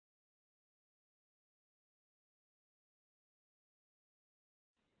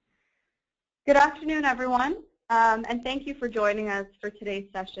Good afternoon, everyone, and thank you for joining us for today's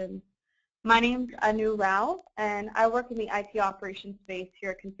session. My name is Anu Rao, and I work in the IT operations space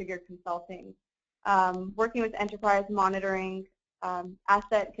here at Configure Consulting, working with enterprise monitoring,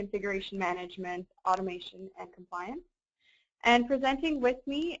 asset configuration management, automation, and compliance. And presenting with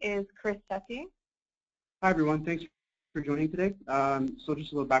me is Chris Tessier. Hi, everyone. Thanks for joining today. So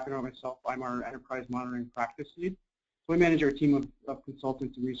just a little background on myself. I'm our enterprise monitoring practice lead. So we manage our team of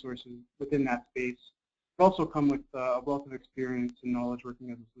consultants and resources within that space. We also come with a wealth of experience and knowledge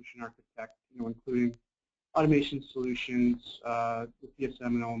working as a solution architect, including automation solutions with PSM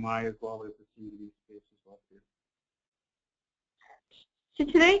and OMi, as well as the CMDB space as well too. So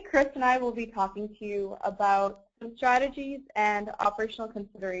today, Chris and I will be talking to you about some strategies and operational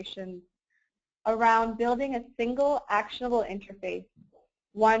considerations around building a single actionable interface,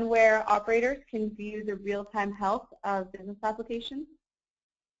 one where operators can view the real-time health of business applications,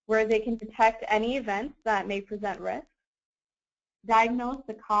 where they can detect any events that may present risk, diagnose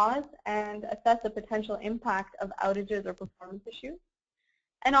the cause and assess the potential impact of outages or performance issues,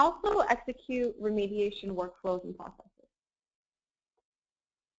 and also execute remediation workflows and processes.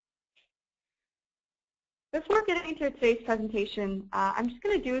 Before getting into today's presentation, I'm just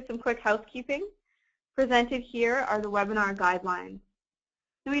going to do some quick housekeeping. Presented here are the webinar guidelines.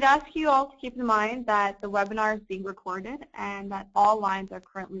 So we'd ask you all to keep in mind that the webinar is being recorded and that all lines are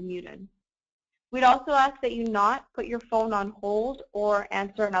currently muted. We'd also ask that you not put your phone on hold or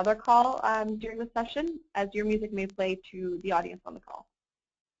answer another call during the session, as your music may play to the audience on the call.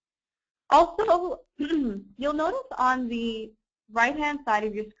 Also, you'll notice on the right-hand side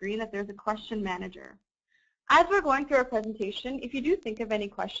of your screen that there's a question manager. As we're going through our presentation, if you do think of any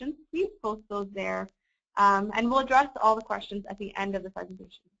questions, please post those there. And we'll address all the questions at the end of the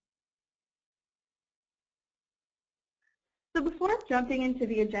presentation. So before jumping into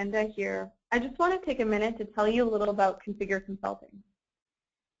the agenda here, I just want to take a minute to tell you a little about Configure Consulting.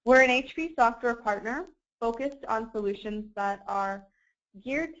 We're an HP software partner focused on solutions that are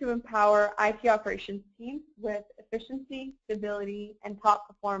geared to empower IT operations teams with efficiency, stability, and top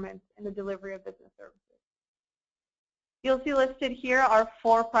performance in the delivery of business services. You'll see listed here are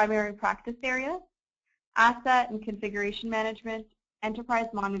 4 primary practice areas: asset and configuration management, enterprise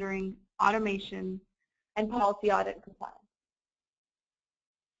monitoring, automation, and policy audit and compliance.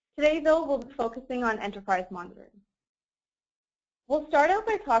 Today, though, we'll be focusing on enterprise monitoring. We'll start out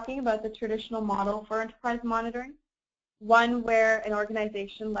by talking about the traditional model for enterprise monitoring, one where an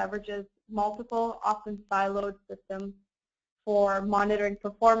organization leverages multiple, often siloed systems for monitoring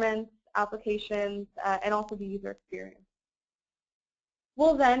performance, applications, and also the user experience.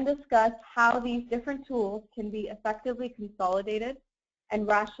 We'll then discuss how these different tools can be effectively consolidated and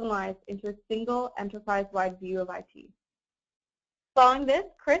rationalized into a single enterprise-wide view of IT. Following this,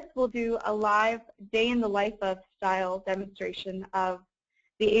 Chris will do a live day in the life of style demonstration of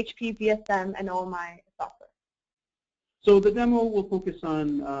the HP BSM and OMi software. So the demo will focus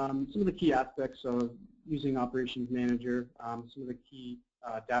on some of the key aspects of using Operations Manager, some of the key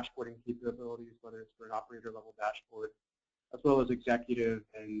dashboarding capabilities, whether it's for an operator level dashboard, as well as executive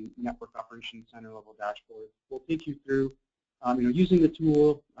and network operations center level dashboards. We'll take you through using the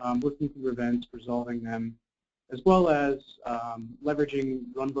tool, working through events, resolving them, as well as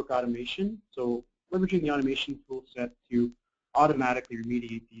leveraging runbook automation. So leveraging the automation tool set to automatically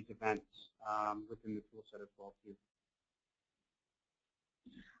remediate these events within the tool set as well too.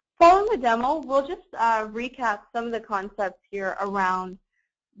 Following the demo, we'll just recap some of the concepts here around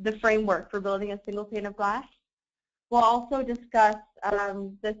the framework for building a single pane of glass. We'll also discuss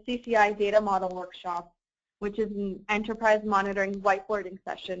the CCI data model workshop, which is an enterprise monitoring whiteboarding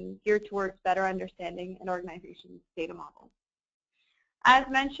session geared towards better understanding an organization's data models. As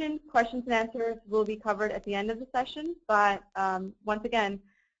mentioned, questions and answers will be covered at the end of the session, but once again,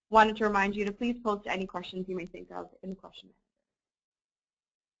 wanted to remind you to please post any questions you may think of in the question.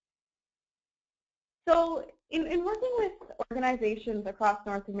 So in working with organizations across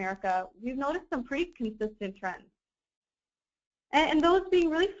North America, we've noticed some pretty consistent trends. And those being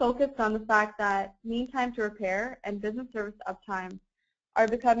really focused on the fact that mean time to repair and business service uptime are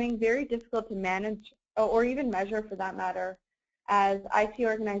becoming very difficult to manage or even measure for that matter as IT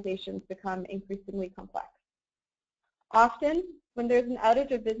organizations become increasingly complex. Often, when there's an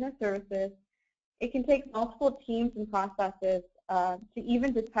outage of business services, it can take multiple teams and processes to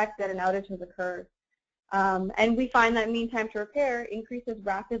even detect that an outage has occurred. And we find that mean time to repair increases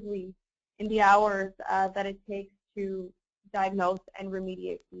rapidly in the hours that it takes to diagnose and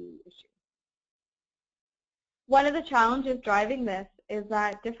remediate the issue. One of the challenges driving this is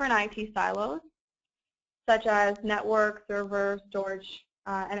that different IT silos, such as network, server, storage,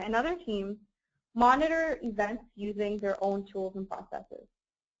 and other teams, monitor events using their own tools and processes.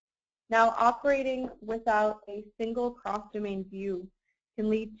 Now, operating without a single cross-domain view can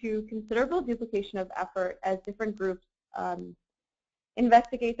lead to considerable duplication of effort as different groups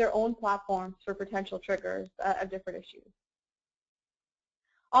investigate their own platforms for potential triggers of different issues.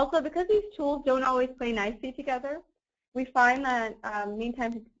 Also, because these tools don't always play nicely together, we find that mean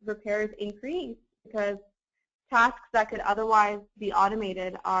time to repairs increase because tasks that could otherwise be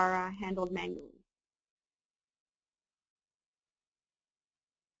automated are handled manually.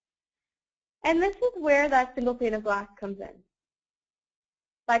 And this is where that single pane of glass comes in.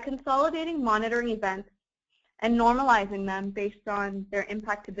 By consolidating monitoring events and normalizing them based on their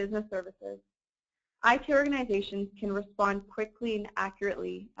impact to business services, IT organizations can respond quickly and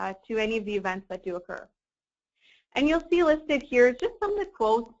accurately to any of the events that do occur. And you'll see listed here just some of the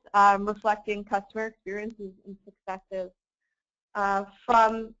quotes reflecting customer experiences and successes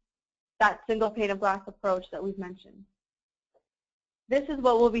from that single pane of glass approach that we've mentioned. This is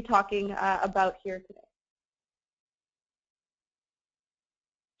what we'll be talking about here today.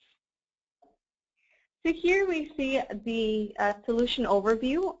 So here we see the solution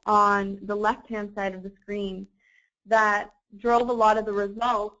overview on the left-hand side of the screen that drove a lot of the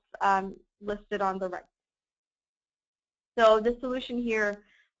results listed on the right. So the solution here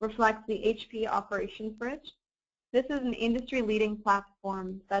reflects the HP Operations Bridge. This is an industry-leading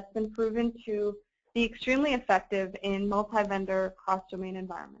platform that's been proven to be extremely effective in multi-vendor cross-domain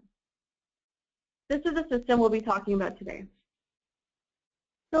environments. This is the system we'll be talking about today.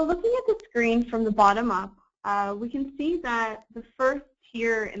 So looking at the screen from the bottom up, we can see that the first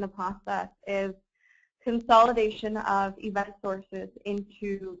tier in the process is consolidation of event sources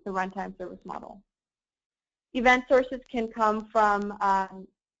into the runtime service model. Event sources can come from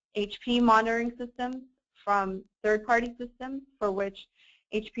HP monitoring systems, from third-party systems, for which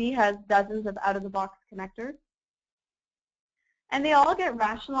HP has dozens of out-of-the-box connectors. And they all get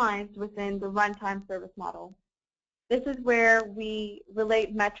rationalized within the runtime service model. This is where we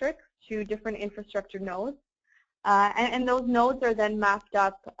relate metrics to different infrastructure nodes. And those nodes are then mapped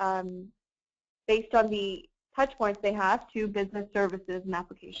up based on the touch points they have to business services and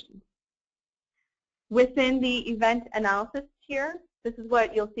applications. Within the event analysis tier, this is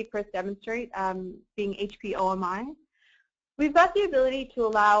what you'll see Chris demonstrate, being HP OMi. We've got the ability to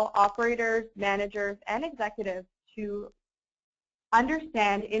allow operators, managers, and executives to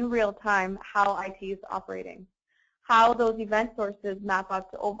understand in real time how IT is operating, how those event sources map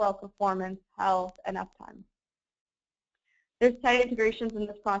up to overall performance, health, and uptime. There's tight integrations in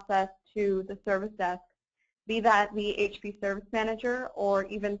this process to the service desk, be that the HP Service Manager or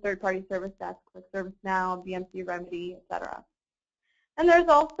even third-party service desks like ServiceNow, BMC Remedy, etc. And there's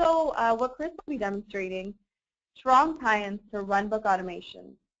also what Chris will be demonstrating, strong tie-ins to runbook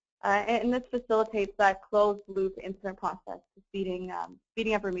automation. And this facilitates that closed-loop incident process, speeding up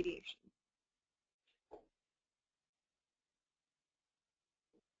remediation.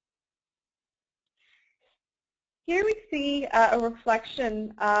 Here we see a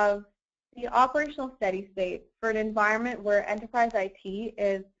reflection of the operational steady state for an environment where enterprise IT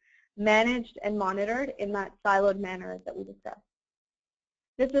is managed and monitored in that siloed manner that we discussed.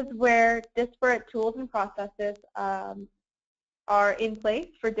 This is where disparate tools and processes are in place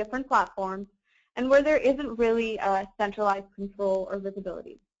for different platforms and where there isn't really a centralized control or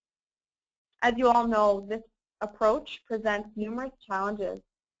visibility. As you all know, this approach presents numerous challenges,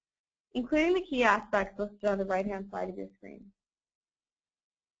 including the key aspects listed on the right-hand side of your screen.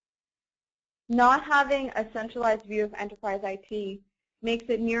 Not having a centralized view of enterprise IT makes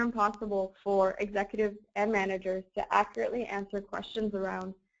it near impossible for executives and managers to accurately answer questions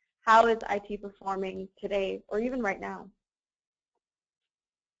around how is IT performing today or even right now.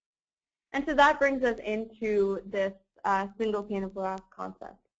 And so that brings us into this single pane of glass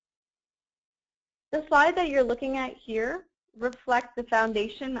concept. The slide that you're looking at here reflects the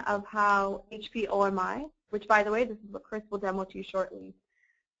foundation of how HP OMi, which by the way, this is what Chris will demo to you shortly.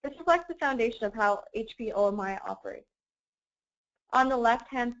 This reflects the foundation of how HP OMi operates. On the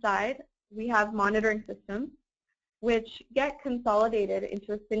left-hand side, we have monitoring systems, which get consolidated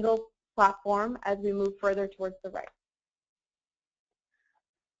into a single platform as we move further towards the right.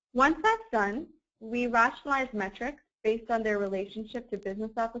 Once that's done, we rationalize metrics based on their relationship to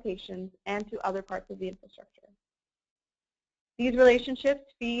business applications and to other parts of the infrastructure. These relationships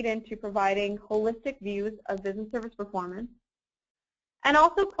feed into providing holistic views of business service performance. And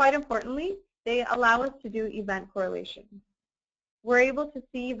also, quite importantly, they allow us to do event correlation. We're able to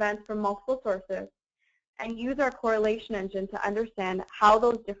see events from multiple sources and use our correlation engine to understand how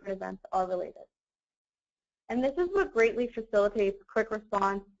those different events are related. And this is what greatly facilitates quick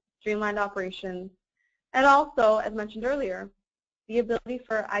response streamlined operations, and also, as mentioned earlier, the ability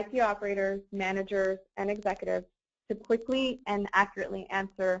for IT operators, managers, and executives to quickly and accurately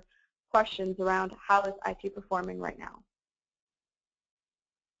answer questions around how is IT performing right now.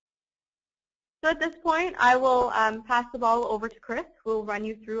 So at this point, I will pass the ball over to Chris, who will run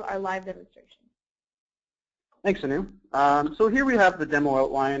you through our live demonstration. Thanks, Anu. So here we have the demo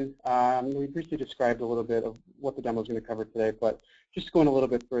outline. We briefly described a little bit of what the demo is going to cover today, but just to go in a little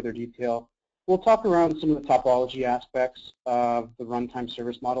bit further detail, we'll talk around some of the topology aspects of the runtime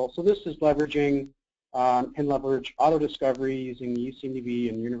service model. So this is leveraging, can leverage auto discovery using UCMDB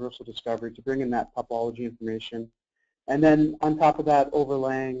and universal discovery to bring in that topology information. And then on top of that,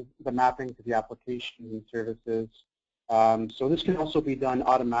 overlaying the mapping to the applications and services. So this can also be done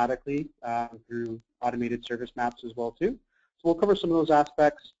automatically through automated service maps as well too. So we'll cover some of those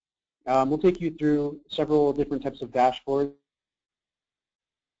aspects. We'll take you through several different types of dashboards.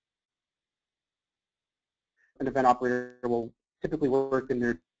 An event operator will typically work in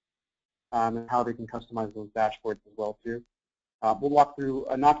their and how they can customize those dashboards as well too. We'll walk through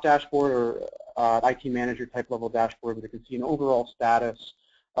a NOC dashboard or IT manager type level dashboard where they can see an overall status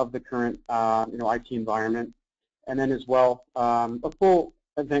of the current IT environment. And then as well, a full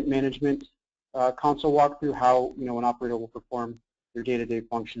event management console walkthrough, how an operator will perform their day-to-day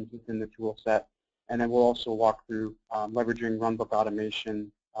functions within the tool set. And then we'll also walk through leveraging runbook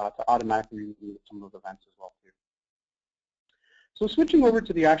automation to automatically review some of those events as well too. So switching over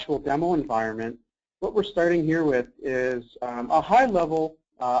to the actual demo environment, what we're starting here with is a high-level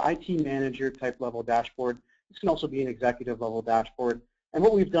IT manager type level dashboard. This can also be an executive level dashboard. And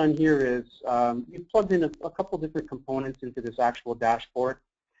what we've done here is we've plugged in a couple different components into this actual dashboard.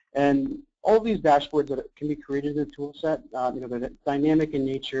 And all of these dashboards that can be created in the tool set, they're dynamic in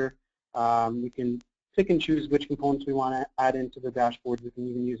nature. We can pick and choose which components we want to add into the dashboard. We can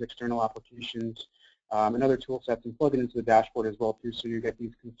even use external applications and other tool sets and plug it into the dashboard as well too, so you get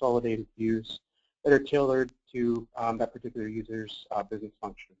these consolidated views that are tailored to that particular user's business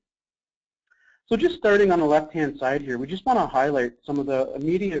function. So just starting on the left-hand side here, we just want to highlight some of the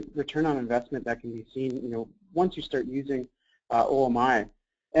immediate return on investment that can be seen, once you start using OMi.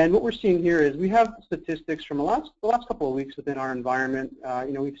 And what we're seeing here is we have statistics from the last couple of weeks within our environment.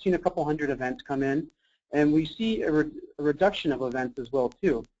 We've seen a couple hundred events come in, and we see a reduction of events as well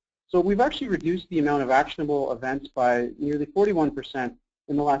too. So we've actually reduced the amount of actionable events by nearly 41%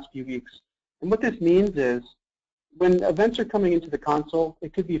 in the last few weeks. And what this means is when events are coming into the console,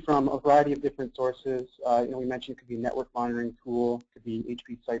 it could be from a variety of different sources. We mentioned it could be a network monitoring tool, it could be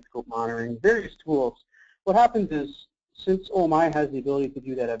HP site scope monitoring, various tools. What happens is, since OMi has the ability to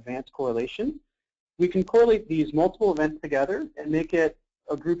do that advanced correlation, we can correlate these multiple events together and make it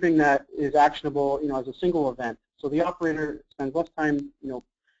a grouping that is actionable, as a single event. So the operator spends less time,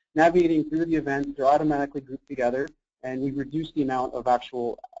 navigating through the events. They're automatically grouped together, and we reduce the amount of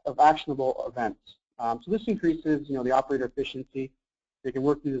actionable events. So this increases, the operator efficiency. They can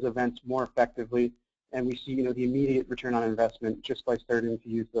work through these events more effectively, and we see, the immediate return on investment just by starting to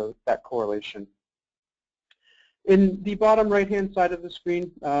use that correlation. In the bottom right-hand side of the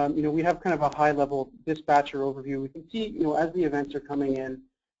screen, we have kind of a high-level dispatcher overview. We can see, as the events are coming in,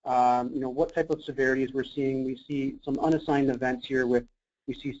 what type of severities we're seeing. We see some unassigned events here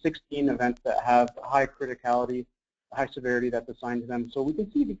we see 16 events that have high criticality, high severity that's assigned to them. So we can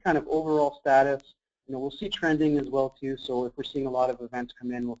see the kind of overall status. We'll see trending as well too. So if we're seeing a lot of events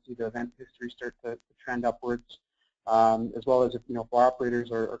come in, we'll see the event history start to trend upwards. As well as if our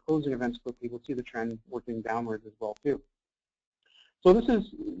operators are closing events quickly, we'll see the trend working downwards as well too. So this is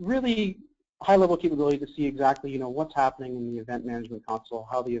really high-level capability to see exactly what's happening in the event management console,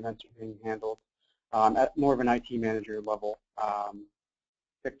 how the events are being handled at more of an IT manager level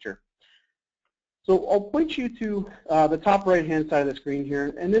picture. So I'll point you to the top right-hand side of the screen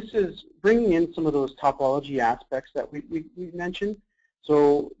here, and this is bringing in some of those topology aspects that we mentioned.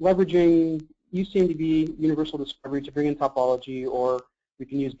 So leveraging UCMDB universal discovery to bring in topology, or we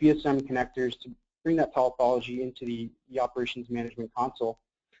can use BSM connectors to bring that topology into the operations management console.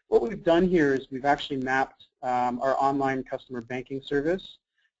 What we've done here is we've actually mapped our online customer banking service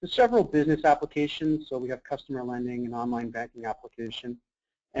to several business applications. So we have customer lending and online banking application.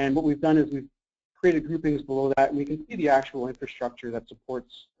 And what we've done is we've created groupings below that, and we can see the actual infrastructure that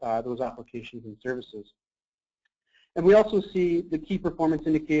supports those applications and services. And we also see the key performance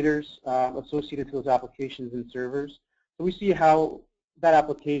indicators associated to those applications and servers. So we see how that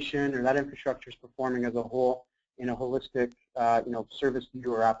application or that infrastructure is performing as a whole in a holistic service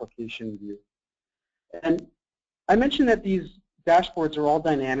view or application view. And I mentioned that these dashboards are all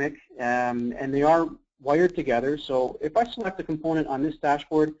dynamic, and they are wired together. So if I select a component on this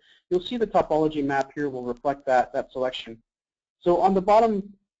dashboard, you'll see the topology map here will reflect that selection. So on the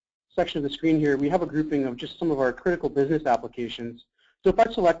bottom section of the screen here, we have a grouping of just some of our critical business applications. So if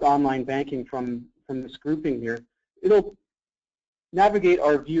I select online banking from this grouping here, it'll navigate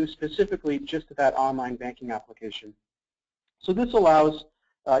our view specifically just to that online banking application. So this allows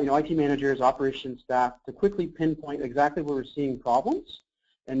IT managers, operations staff to quickly pinpoint exactly where we're seeing problems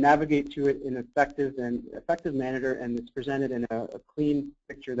and navigate to it in an effective manner, and it's presented in a clean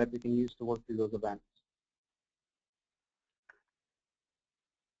picture that we can use to work through those events.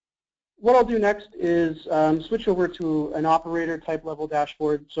 What I'll do next is switch over to an operator type level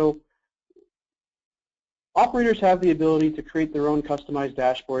dashboard. So operators have the ability to create their own customized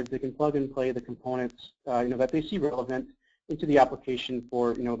dashboards. They can plug and play the components that they see relevant into the application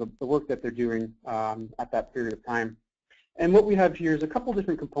for the work that they're doing at that period of time. And what we have here is a couple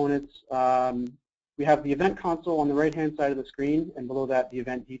different components. We have the event console on the right-hand side of the screen, and below that the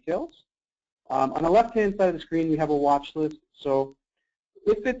event details. On the left-hand side of the screen, we have a watch list. So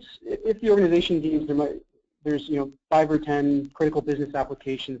if the organization deems there's 5 or 10 critical business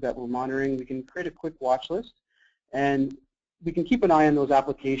applications that we're monitoring, we can create a quick watch list, and we can keep an eye on those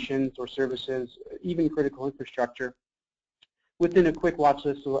applications or services, even critical infrastructure, within a quick watch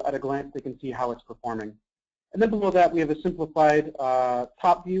list, so at a glance they can see how it's performing. And then below that we have a simplified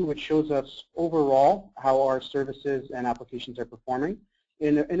top view, which shows us overall how our services and applications are performing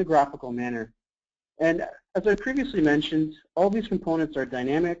in a graphical manner. And as I previously mentioned, all these components are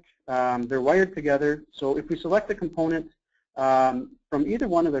dynamic. They're wired together. So if we select a component from either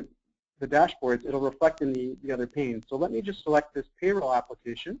one of the dashboards, it'll reflect in the other pane. So let me just select this payroll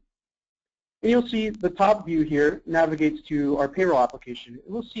application. And you'll see the top view here navigates to our payroll application.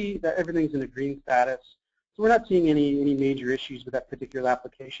 And we'll see that everything's in a green status. So we're not seeing any major issues with that particular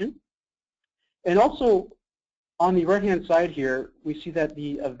application. And also, on the right-hand side here, we see that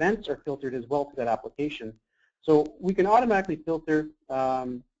the events are filtered as well to that application. So we can automatically filter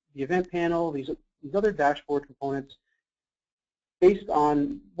the event panel, these other dashboard components, based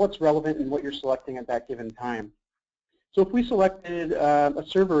on what's relevant and what you're selecting at that given time. So if we selected a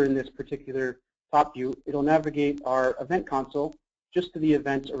server in this particular top view, it'll navigate our event console just to the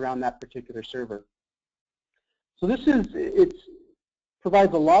events around that particular server. So it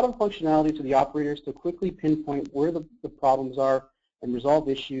provides a lot of functionality to the operators to quickly pinpoint where the problems are and resolve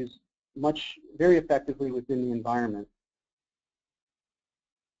issues very effectively within the environment.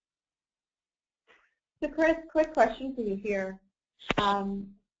 So Chris, quick question for you here.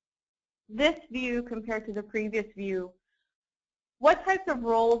 This view compared to the previous view, what types of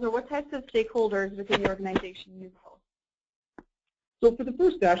roles or what types of stakeholders within the organization use those? So for the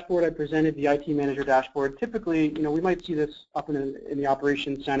first dashboard I presented, the IT manager dashboard, typically, we might see this up in the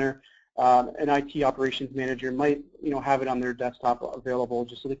operations center. An IT operations manager might, have it on their desktop available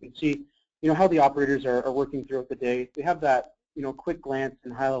just so they can see, how the operators are working throughout the day. They have that, quick glance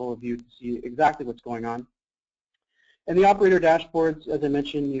and high-level view to see exactly what's going on. And the operator dashboards, as I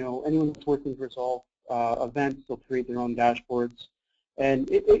mentioned, anyone that's working to resolve events, they'll create their own dashboards. And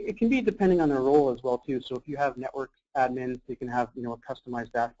it can be depending on their role as well, too. So if you have network admins, they can have, a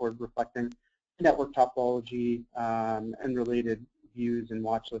customized dashboard reflecting network topology and related views and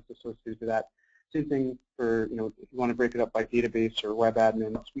watch lists associated with that. Same thing for, if you want to break it up by database or web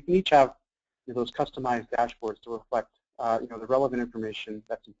admins. We can each have those customized dashboards to reflect, the relevant information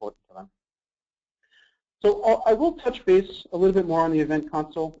that's important to them. So I will touch base a little bit more on the event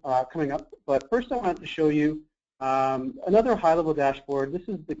console coming up, but first I wanted to show you another high-level dashboard. This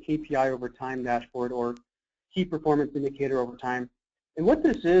is the KPI over time dashboard, or key performance indicator over time. And what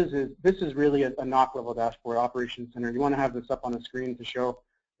this is really a NOC level dashboard, Operations Center. You want to have this up on the screen to show,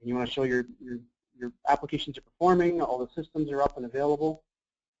 and you want to show your applications are performing, all the systems are up and available.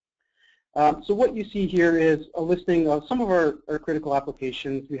 So what you see here is a listing of some of our critical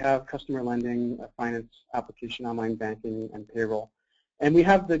applications. We have customer lending, finance application, online banking, and payroll. And we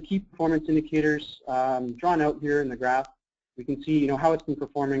have the key performance indicators drawn out here in the graph. We can see how it's been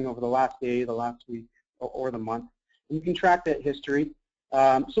performing over the last day, the last week, or the month. And you can track that history.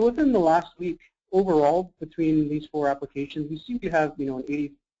 So within the last week, overall, between these 4 applications, we see we have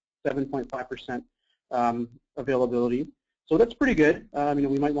an 87.5% availability. So that's pretty good.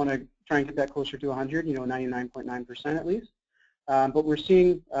 We might want to try and get that closer to 100, 99.9% at least. But we're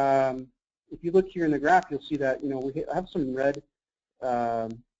seeing, if you look here in the graph, you'll see that we have some red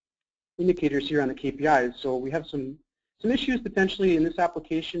indicators here on the KPIs. So we have some issues potentially in this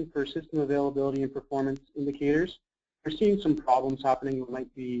application for system availability and performance indicators. We're seeing some problems happening.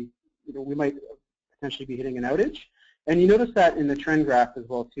 We might potentially be hitting an outage. And you notice that in the trend graph as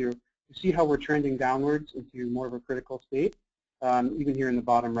well too. You see how we're trending downwards into more of a critical state. Even here in the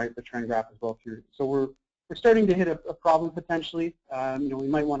bottom right, the trend graph as well through. So we're starting to hit a problem potentially. We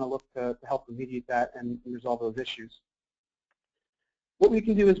might want to look to help remediate that and resolve those issues. What we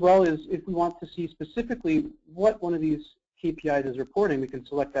can do as well is, if we want to see specifically what one of these KPIs is reporting, we can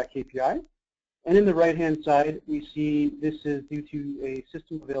select that KPI. And in the right-hand side, we see this is due to a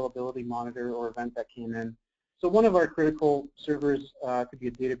system availability monitor or event that came in. So one of our critical servers could be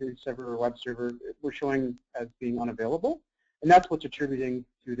a database server or web server. We're showing as being unavailable, and that's what's attributing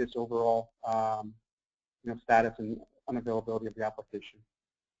to this overall status and unavailability of the application.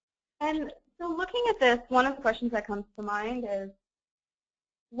 And so looking at this, one of the questions that comes to mind is,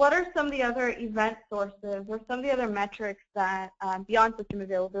 what are some of the other event sources or some of the other metrics that, beyond system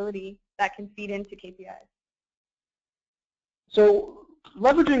availability, that can feed into KPIs? So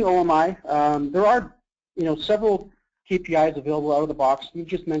leveraging OMi, there are several KPIs available out of the box. We've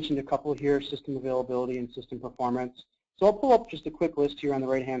just mentioned a couple here: system availability and system performance. So I'll pull up just a quick list here on the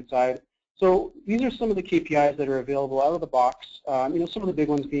right-hand side. So these are some of the KPIs that are available out of the box. Some of the big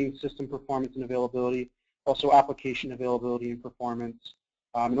ones being system performance and availability, also application availability and performance,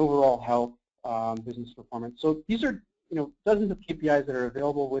 and overall health, business performance. So these are dozens of KPIs that are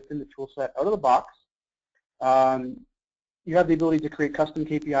available within the toolset out of the box. You have the ability to create custom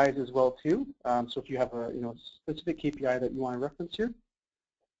KPIs as well too. So if you have a specific KPI that you want to reference here,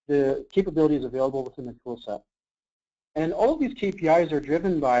 the capability is available within the toolset. And all of these KPIs are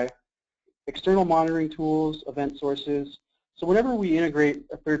driven by external monitoring tools, event sources. So whenever we integrate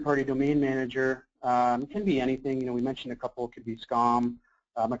a third-party domain manager, it can be anything. We mentioned a couple. It could be SCOM,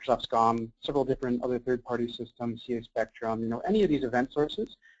 Microsoft SCOM, several different other third-party systems, CA Spectrum, any of these event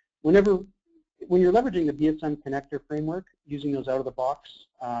sources. When you're leveraging the BSM connector framework, using those out-of-the-box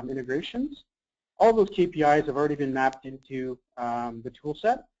integrations, all of those KPIs have already been mapped into the tool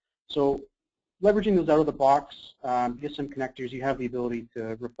set. So leveraging those out-of-the-box BSM connectors, you have the ability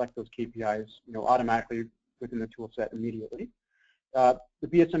to reflect those KPIs automatically within the tool set immediately. The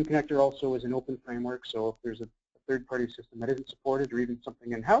BSM connector also is an open framework, so if there's a third-party system that isn't supported or even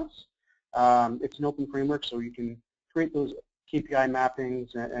something in-house, it's an open framework, so you can create those KPI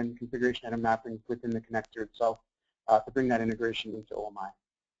mappings and configuration item mappings within the connector itself to bring that integration into OMi.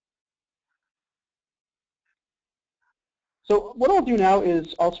 So what I'll do now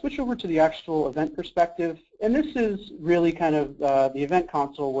is I'll switch over to the actual event perspective, and this is really kind of the event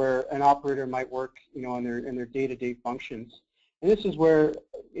console where an operator might work, in their day-to-day functions. And this is where,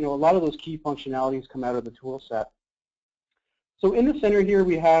 a lot of those key functionalities come out of the tool set. So in the center here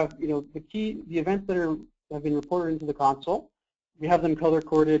we have, the events that have been reported into the console. We have them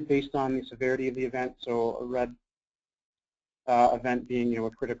color-coded based on the severity of the event, so a red event being, a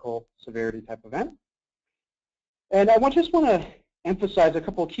critical severity type event. And I just want to emphasize a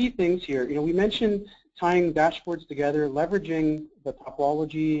couple of key things here. We mentioned tying dashboards together, leveraging the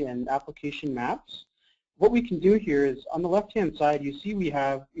topology and application maps. What we can do here is, on the left-hand side, you see we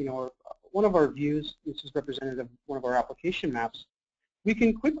have, one of our views. This is representative of one of our application maps. We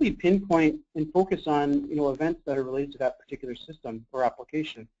can quickly pinpoint and focus on, events that are related to that particular system or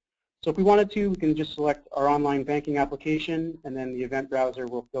application. So if we wanted to, we can just select our online banking application, and then the event browser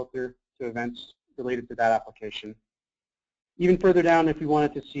will filter to events related to that application. Even further down, if we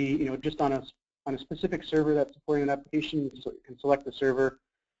wanted to see, just on a specific server that's supporting an application, you can select the server,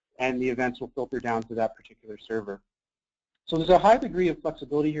 and the events will filter down to that particular server. So there's a high degree of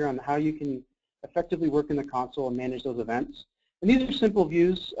flexibility here on how you can effectively work in the console and manage those events. And these are simple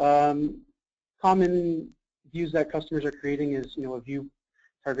views. Common views that customers are creating is, a view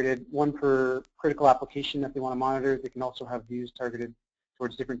targeted one per critical application that they want to monitor. They can also have views targeted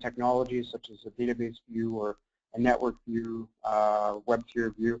towards different technologies, such as a database view or a network view, web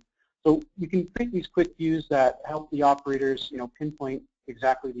tier view. So you can create these quick views that help the operators, pinpoint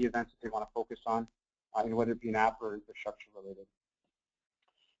exactly the events that they want to focus on, whether it be an app or infrastructure related.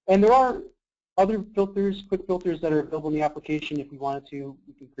 And there are other filters, quick filters that are available in the application. If we wanted to,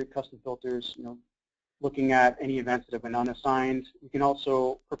 we can create custom filters, looking at any events that have been unassigned. We can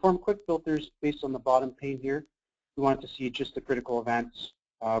also perform quick filters based on the bottom pane here. If we wanted to see just the critical events,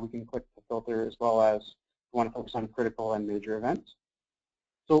 we can click the filter, as well as we want to focus on critical and major events.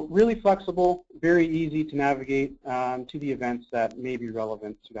 So really flexible, very easy to navigate to the events that may be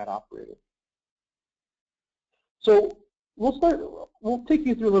relevant to that operator. So we'll take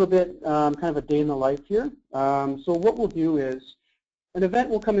you through a little bit, kind of a day in the life here. So what we'll do is, an event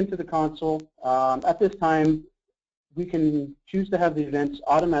will come into the console. At this time, we can choose to have the events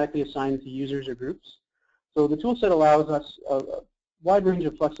automatically assigned to users or groups. So the toolset allows us a wide range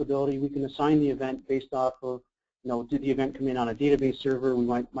of flexibility. We can assign the event based off of did the event come in on a database server? We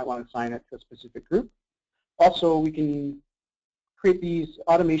might want to assign it to a specific group. Also, we can create these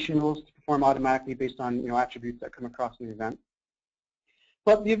automation rules to perform automatically based on attributes that come across in the event.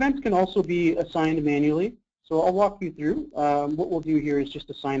 But the events can also be assigned manually. So I'll walk you through. What we'll do here is just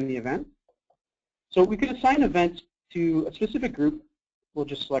assign the event. So we could assign events to a specific group. We'll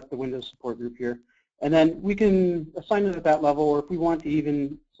just select the Windows support group here. And then we can assign it at that level, or if we want to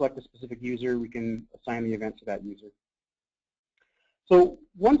even select a specific user, we can assign the event to that user. So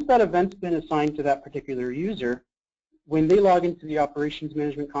once that event's been assigned to that particular user, when they log into the Operations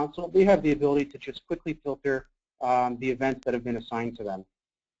Management Console, they have the ability to just quickly filter the events that have been assigned to them.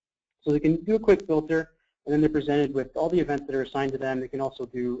 So they can do a quick filter, and then they're presented with all the events that are assigned to them. They can also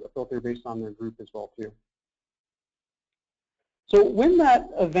do a filter based on their group as well, too. So when that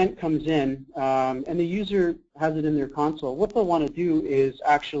event comes in and the user has it in their console, what they'll want to do is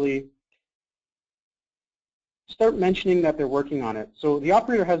actually start mentioning that they're working on it. So the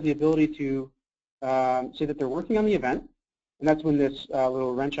operator has the ability to say that they're working on the event, and that's when this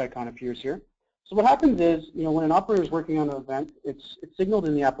little wrench icon appears here. So what happens is, when an operator is working on an event, it's signaled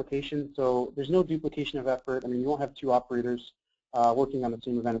in the application, so there's no duplication of effort. I mean, you won't have two operators working on the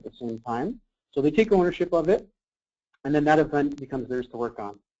same event at the same time. So they take ownership of it, and then that event becomes theirs to work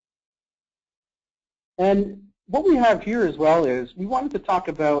on. And what we have here as well is we wanted to talk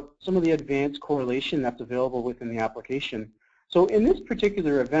about some of the advanced correlation that's available within the application. So in this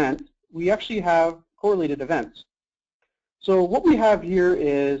particular event, we actually have correlated events. So what we have here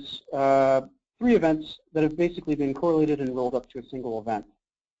is 3 events that have basically been correlated and rolled up to a single event.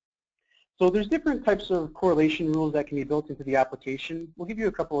 So there's different types of correlation rules that can be built into the application. We'll give you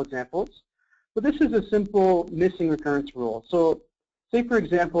a couple examples. But this is a simple missing recurrence rule. So say, for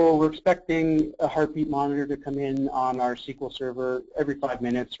example, we're expecting a heartbeat monitor to come in on our SQL server every 5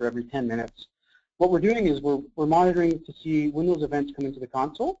 minutes or every 10 minutes. What we're doing is we're monitoring to see when those events come into the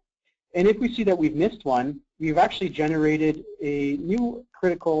console. And if we see that we've missed one, we've actually generated a new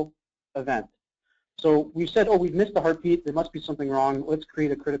critical event. So we've said, oh, we've missed the heartbeat. There must be something wrong. Let's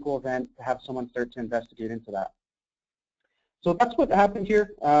create a critical event to have someone start to investigate into that. So that's what happened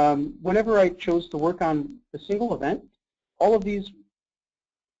here. Whenever I chose to work on a single event, all of these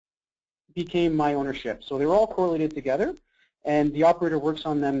became my ownership. So they were all correlated together, and the operator works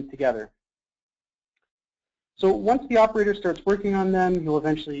on them together. So once the operator starts working on them, he'll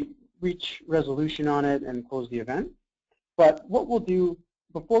eventually reach resolution on it and close the event. But what we'll do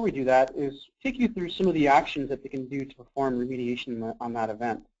before we do that is take you through some of the actions that they can do to perform remediation on that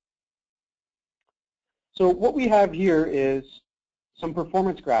event. So what we have here is some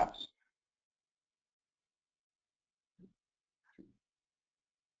performance graphs.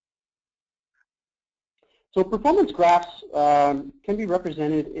 So performance graphs can be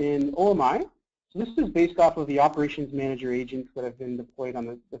represented in OMi. So this is based off of the Operations Manager agents that have been deployed on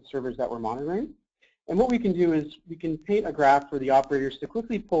the servers that we're monitoring. And what we can do is we can paint a graph for the operators to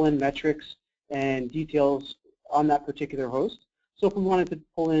quickly pull in metrics and details on that particular host. So if we wanted to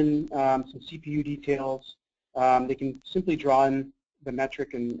pull in some CPU details, they can simply draw in the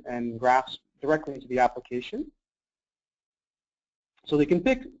metric and graphs directly into the application. So they can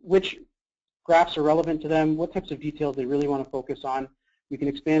pick which graphs are relevant to them, what types of details they really want to focus on. We can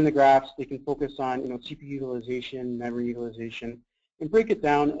expand the graphs. They can focus on CPU utilization, memory utilization, and break it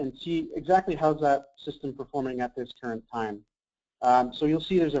down and see exactly how's that system performing at this current time. So you'll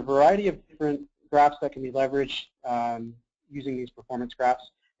see there's a variety of different graphs that can be leveraged using these performance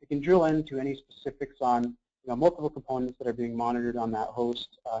graphs. You can drill into any specifics on multiple components that are being monitored on that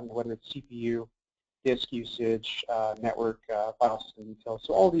host, whether it's CPU, disk usage, network, file system details.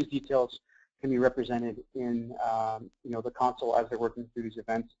 So all these details can be represented in the console as they're working through these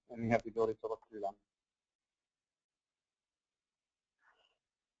events, and we have the ability to look through them.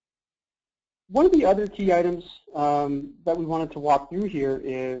 One of the other key items that we wanted to walk through here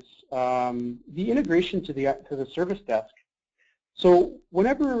is the integration to the service desk. So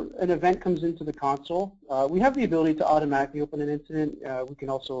whenever an event comes into the console, we have the ability to automatically open an incident. We can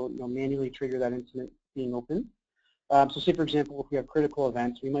also manually trigger that incident being opened. So say, for example, if we have critical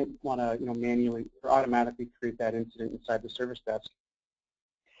events, we might want to manually or automatically create that incident inside the service desk.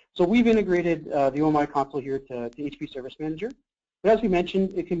 So we've integrated the OMi console here to HP Service Manager. But as we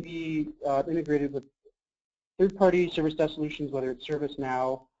mentioned, it can be integrated with third-party service desk solutions, whether it's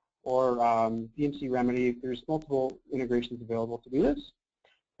ServiceNow or DMC Remedy. There's multiple integrations available to do this.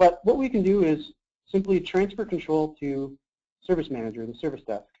 But what we can do is simply transfer control to Service Manager, the service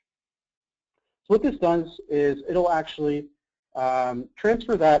desk. So what this does is it'll actually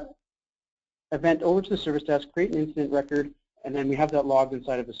transfer that event over to the service desk, create an incident record, and then we have that logged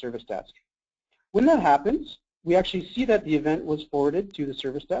inside of the service desk. When that happens, we actually see that the event was forwarded to the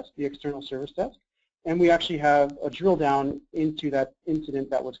service desk, the external service desk, and we actually have a drill down into that incident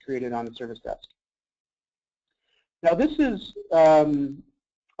that was created on the service desk. Now this is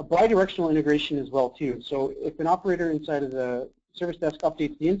a bidirectional integration as well too. So if an operator inside of the service desk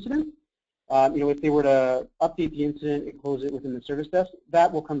updates the incident, if they were to update the incident and close it within the service desk,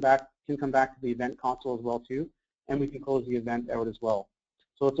 that will can come back to the event console as well too, and we can close the event out as well.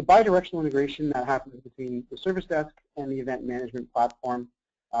 So it's a bidirectional integration that happens between the service desk and the event management platform,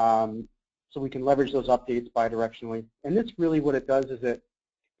 so we can leverage those updates bidirectionally. And this really what it does is it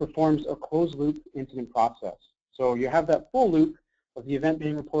performs a closed loop incident process. So you have that full loop of the event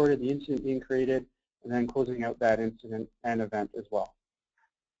being reported, the incident being created, and then closing out that incident and event as well.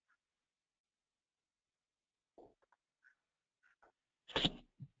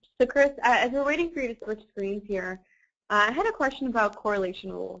 So Chris, as we're waiting for you to switch screens here, I had a question about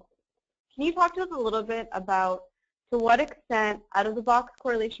correlation rules. Can you talk to us a little bit about to what extent out-of-the-box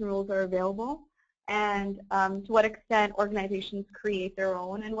correlation rules are available, and to what extent organizations create their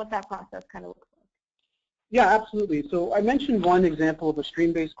own, and what that process kind of looks like? Yeah, absolutely. So I mentioned one example of a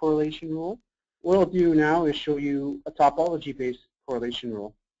stream-based correlation rule. What I'll do now is show you a topology-based correlation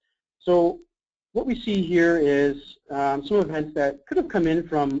rule. So what we see here is some events that could have come in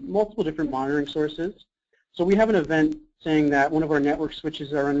from multiple different monitoring sources. So we have an event saying that one of our network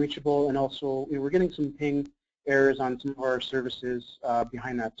switches are unreachable, and also we're getting some ping errors on some of our services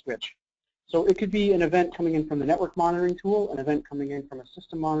behind that switch. So it could be an event coming in from the network monitoring tool, an event coming in from a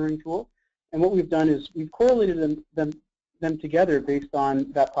system monitoring tool, and what we've done is we've correlated them together based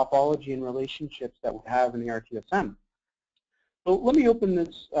on that topology and relationships that we have in the RTSM. So let me open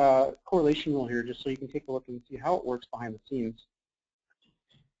this correlation rule here just so you can take a look and see how it works behind the scenes.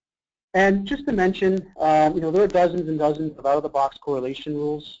 And just to mention, there are dozens and dozens of out-of-the-box correlation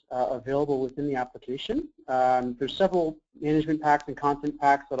rules available within the application. There's several management packs and content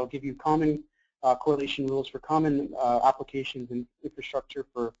packs that'll give you common correlation rules for common applications and infrastructure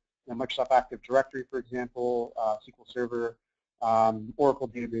for Microsoft Active Directory, for example, SQL Server, Oracle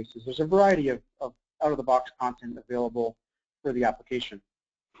databases. There's a variety of out-of-the-box content available for the application.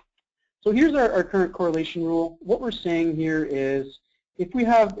 So here's our current correlation rule. What we're saying here is if we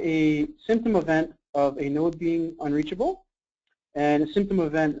have a symptom event of a node being unreachable and a symptom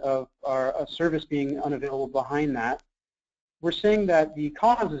event of a service being unavailable behind that, we're saying that the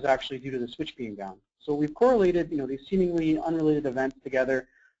cause is actually due to the switch being down. So we've correlated these seemingly unrelated events together.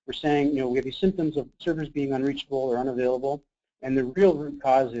 We're saying we have these symptoms of servers being unreachable or unavailable, and the real root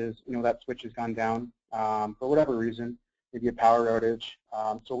cause is that switch has gone down for whatever reason, maybe a power outage.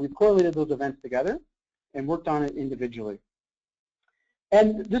 So we've correlated those events together and worked on it individually.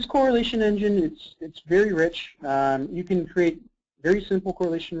 And this correlation engine, it's very rich. You can create very simple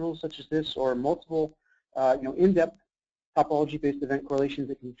correlation rules such as this, or multiple, in-depth topology-based event correlations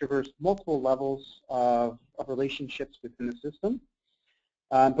that can traverse multiple levels of relationships within the system.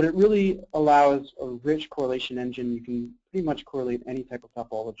 But it really allows a rich correlation engine. You can pretty much correlate any type of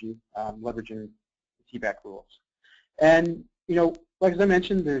topology leveraging TBAC rules. And like as I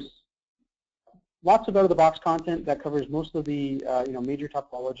mentioned, there's lots of out-of-the-box content that covers most of the major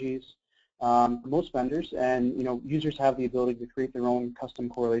topologies for most vendors, and users have the ability to create their own custom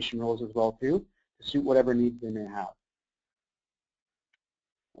correlation rules as well too, to suit whatever needs they may have.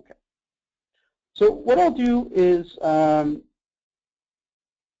 Okay. So what I'll do is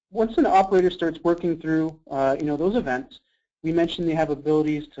once an operator starts working through those events, we mentioned they have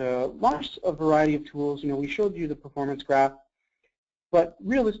abilities to launch a variety of tools. We showed you the performance graph. But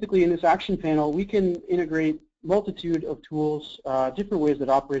realistically, in this action panel, we can integrate multitude of tools, different ways that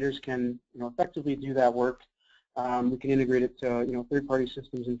operators can effectively do that work. We can integrate it to third-party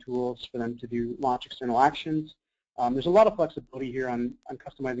systems and tools for them to launch external actions. There's a lot of flexibility here on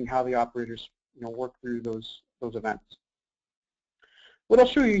customizing how the operators work through those events. What I'll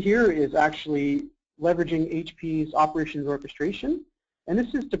show you here is actually leveraging HP's operations orchestration, and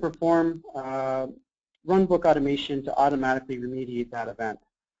this is to perform runbook automation to automatically remediate that event.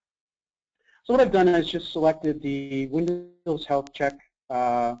 So what I've done is just selected the Windows Health Check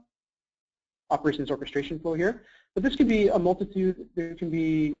operations orchestration flow here. But this can be a multitude. There can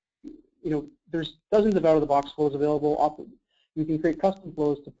be, there's dozens of out-of-the-box flows available. You can create custom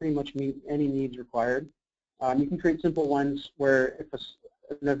flows to pretty much meet any needs required. You can create simple ones where if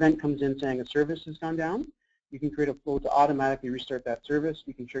an event comes in saying a service has gone down, you can create a flow to automatically restart that service.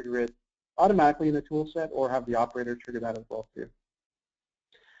 You can trigger it automatically in the tool set or have the operator trigger that as well too.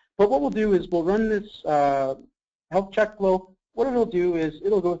 But what we'll do is we'll run this health check flow what it'll do is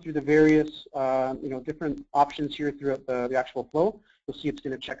it'll go through the various different options here throughout the actual flow. You'll see it's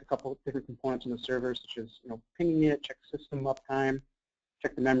going to check a couple of different components on the server, such as pinging it, check system uptime,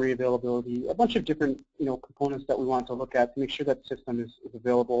 check the memory availability, a bunch of different components that we want to look at to make sure that the system is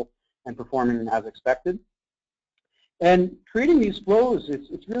available and performing as expected. And creating these flows,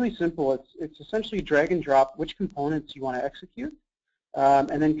 it's really simple. It's essentially drag and drop which components you want to execute,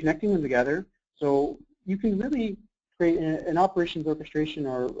 and then connecting them together. So you can really create an operations orchestration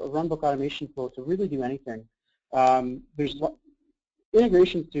or a runbook automation flow to really do anything. There's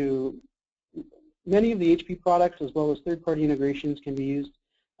integrations to many of the HP products, as well as third-party integrations can be used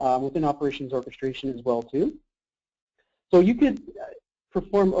within operations orchestration as well too. So you could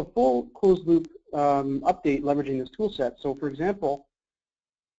perform a full closed-loop update leveraging this tool set. So for example,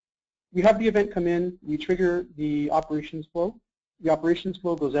 we have the event come in, we trigger the operations flow. The operations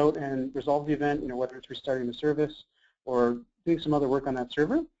flow goes out and resolves the event, whether it's restarting the service or doing some other work on that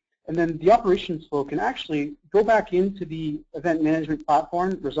server. And then the operations flow can actually go back into the event management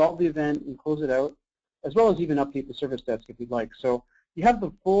platform, resolve the event, and close it out, as well as even update the service desk if you'd like. So you have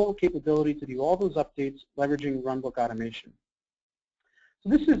the full capability to do all those updates leveraging runbook automation. So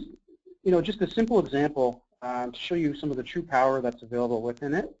this is just a simple example to show you some of the true power that's available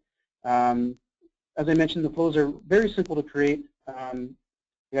within it. As I mentioned, the flows are very simple to create.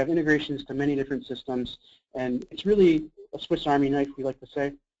 We have integrations to many different systems, and it's really a Swiss Army knife, we like to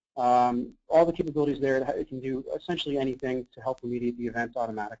say. All the capabilities there, it can do essentially anything to help remediate the event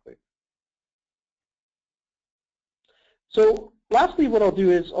automatically. So lastly, what I'll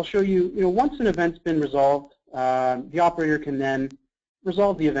do is I'll show you, once an event's been resolved, the operator can then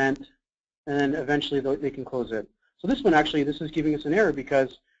resolve the event, and then eventually they can close it. So this one actually, this is giving us an error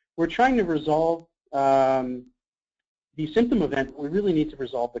because we're trying to resolve the symptom event, but we really need to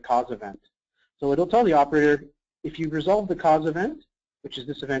resolve the cause event. So it'll tell the operator, if you resolve the cause event, which is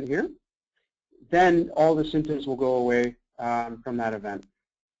this event here, then all the symptoms will go away from that event.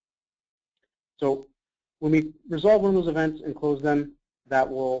 So when we resolve one of those events and close them, that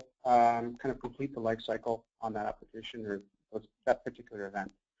will kind of complete the life cycle on that application or that particular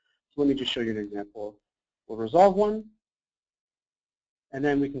event. So let me just show you an example. We'll resolve one, and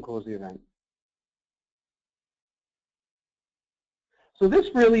then we can close the event. So this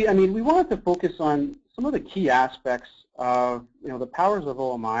really, we wanted to focus on some of the key aspects of the powers of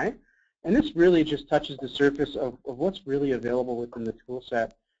OMI, and this really just touches the surface of what's really available within the tool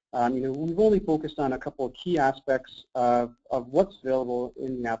set. We've only focused on a couple of key aspects of what's available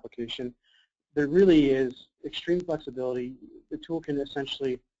in the application. There really is extreme flexibility. The tool can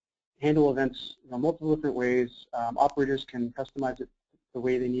essentially handle events multiple different ways. Operators can customize it the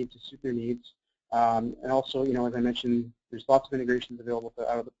way they need to suit their needs. And also, as I mentioned, there's lots of integrations available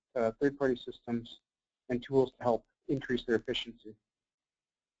out of third-party systems and tools to help increase their efficiency.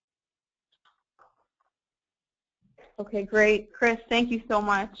 Okay, great. Chris, thank you so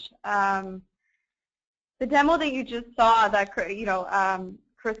much. The demo that you just saw that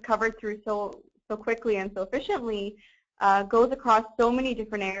Chris covered through so quickly and so efficiently goes across so many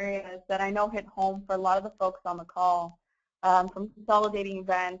different areas that I know hit home for a lot of the folks on the call, from consolidating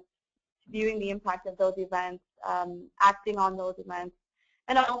events, viewing the impact of those events, acting on those events,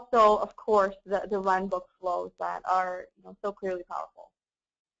 and also, of course, the runbook flows that are so clearly powerful.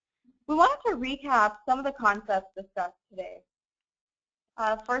 We wanted to recap some of the concepts discussed today.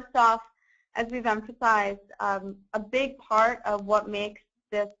 First off, as we've emphasized, a big part of what makes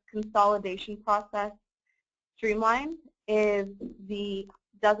this consolidation process streamlined is the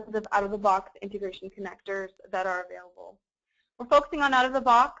dozens of out-of-the-box integration connectors that are available. We're focusing on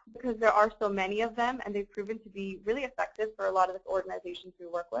out-of-the-box because there are so many of them, and they've proven to be really effective for a lot of the organizations we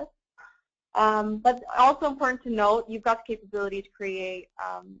work with. But also important to note, you've got the capability to create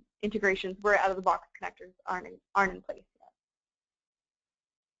integrations where out-of-the-box connectors aren't in place yet.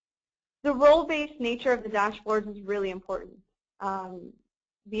 The role-based nature of the dashboards is really important.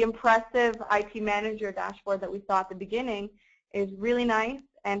 The impressive IT manager dashboard that we saw at the beginning is really nice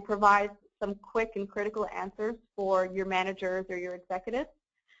and provides some quick and critical answers for your managers or your executives,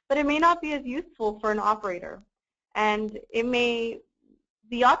 but it may not be as useful for an operator. And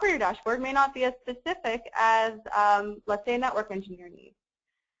the operator dashboard may not be as specific as, let's say, a network engineer needs.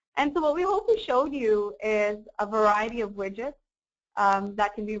 And so what we hope we showed you is a variety of widgets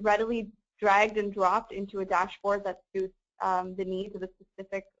that can be readily dragged and dropped into a dashboard that suits the needs of a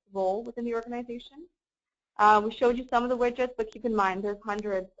specific role within the organization. We showed you some of the widgets, but keep in mind there's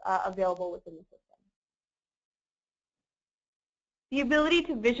hundreds available within the system. The ability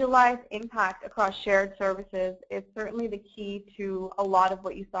to visualize impact across shared services is certainly the key to a lot of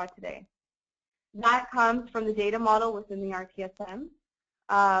what you saw today. That comes from the data model within the RTSM.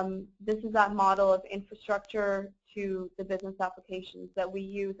 This is that model of infrastructure to the business applications that we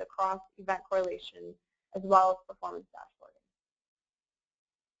use across event correlation as well as performance dashboarding.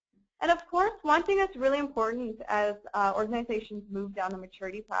 And of course, one thing that's really important as organizations move down the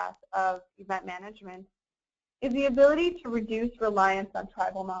maturity path of event management is the ability to reduce reliance on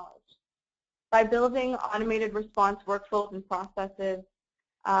tribal knowledge. By building automated response workflows and processes,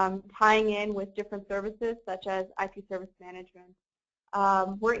 tying in with different services such as IP service management,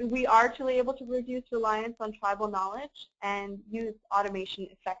 we are truly able to reduce reliance on tribal knowledge and use automation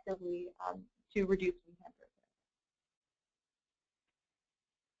effectively to reduce intent.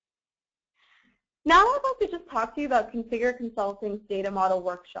 Now I'd like to just talk to you about Configure Consulting's data model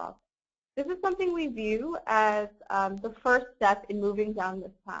workshop. This is something we view as the first step in moving down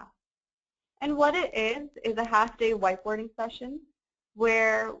this path. And what it is a half-day whiteboarding session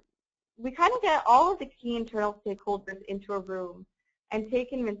where we kind of get all of the key internal stakeholders into a room and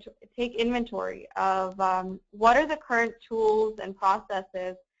take inventory of what are the current tools and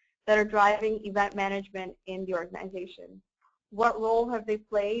processes that are driving event management in the organization. What role have they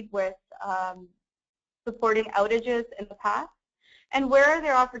played with supporting outages in the past? And where are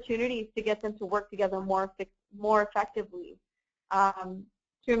there opportunities to get them to work together more effectively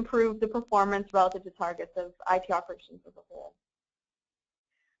to improve the performance relative to targets of IT operations as a whole?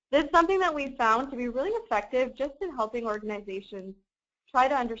 This is something that we found to be really effective just in helping organizations try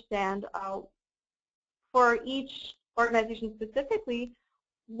to understand for each organization specifically,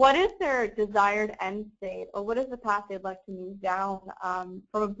 what is their desired end state, or what is the path they'd like to move down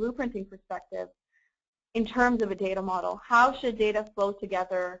from a blueprinting perspective in terms of a data model? How should data flow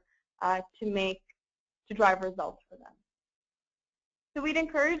together to drive results for them? So we'd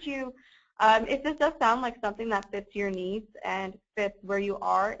encourage you, if this does sound like something that fits your needs and fits where you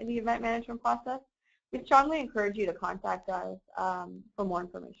are in the event management process, we strongly encourage you to contact us for more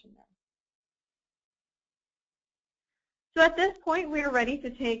information there. So at this point, we are ready to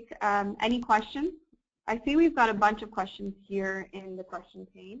take any questions. I see we've got a bunch of questions here in the question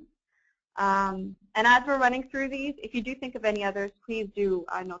pane. And as we're running through these, if you do think of any others, please do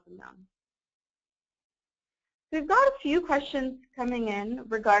note them down. We've got a few questions coming in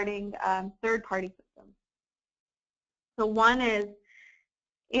regarding third-party systems. So one is,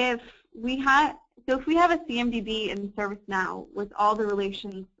 if we have a CMDB in ServiceNow with all the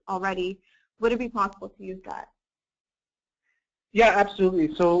relations already, would it be possible to use that? Yeah,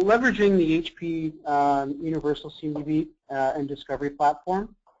 absolutely. So leveraging the HP Universal CMDB and Discovery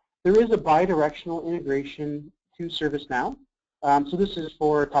platform, there is a bidirectional integration to ServiceNow. So this is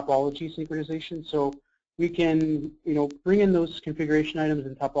for topology synchronization. So we can, bring in those configuration items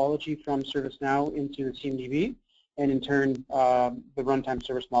and topology from ServiceNow into the CMDB, and in turn, the runtime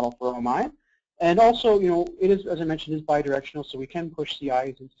service model for OMi. And also, it is, as I mentioned, is bidirectional, so we can push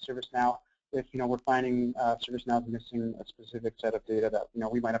CIs into ServiceNow if, we're finding ServiceNow is missing a specific set of data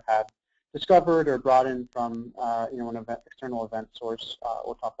that, we might have had discovered or brought in from, an external event source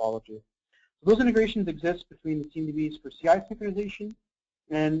or topology. So those integrations exist between the CMDBs for CI synchronization,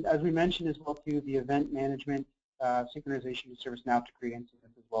 and as we mentioned as well too, the event management synchronization to ServiceNow to create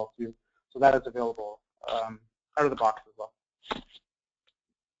incidents as well too. So that is available out of the box as well.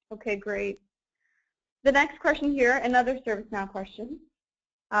 Okay, great. The next question here, another ServiceNow question.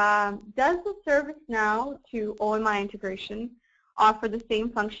 Does the ServiceNow to OMi integration offer the same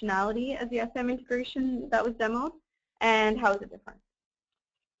functionality as the SM integration that was demoed, and how is it different?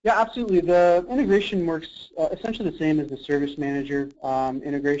 Yeah, absolutely. The integration works essentially the same as the Service Manager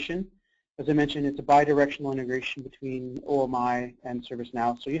integration. As I mentioned, it's a bidirectional integration between OMi and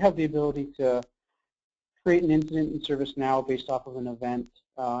ServiceNow. So you have the ability to create an incident in ServiceNow based off of an event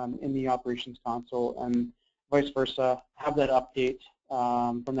in the operations console, and vice versa, have that update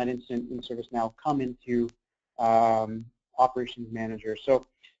from that incident in ServiceNow come into Operations Manager. So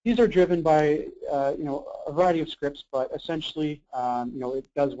these are driven by a variety of scripts, but essentially it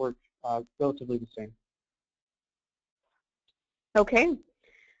does work relatively the same. Okay.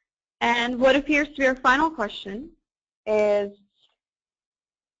 And what appears to be our final question is,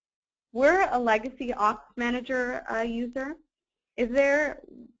 we're a legacy Ops Manager user.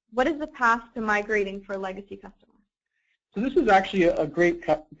 What is the path to migrating for a legacy customer? So this is actually a great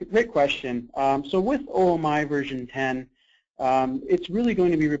question. So with OMi version 10, it's really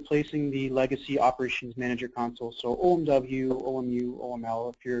going to be replacing the legacy Operations Manager console. So OMW, OMU,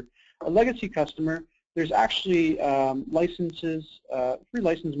 OML. If you're a legacy customer, there's actually free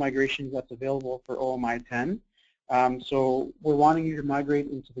license migrations that's available for OMi 10. So we're wanting you to migrate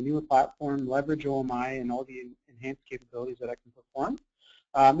into the newer platform, leverage OMi and all the enhanced capabilities that I can perform.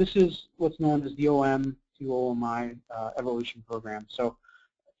 This is what's known as the OM to OMI evolution program. So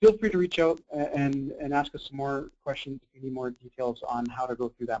feel free to reach out and ask us some more questions if you need more details on how to go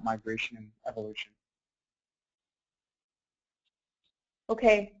through that migration and evolution.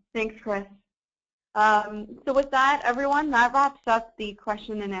 Okay, thanks, Chris. So with that, everyone, that wraps up the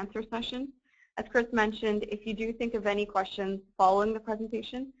question and answer session. As Chris mentioned, if you do think of any questions following the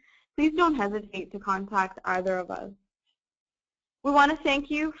presentation, please don't hesitate to contact either of us. We want to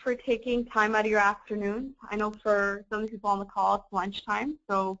thank you for taking time out of your afternoon. I know for some people on the call it's lunchtime,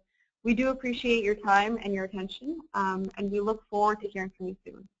 so we do appreciate your time and your attention, and we look forward to hearing from you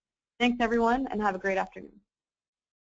soon. Thanks, everyone, and have a great afternoon.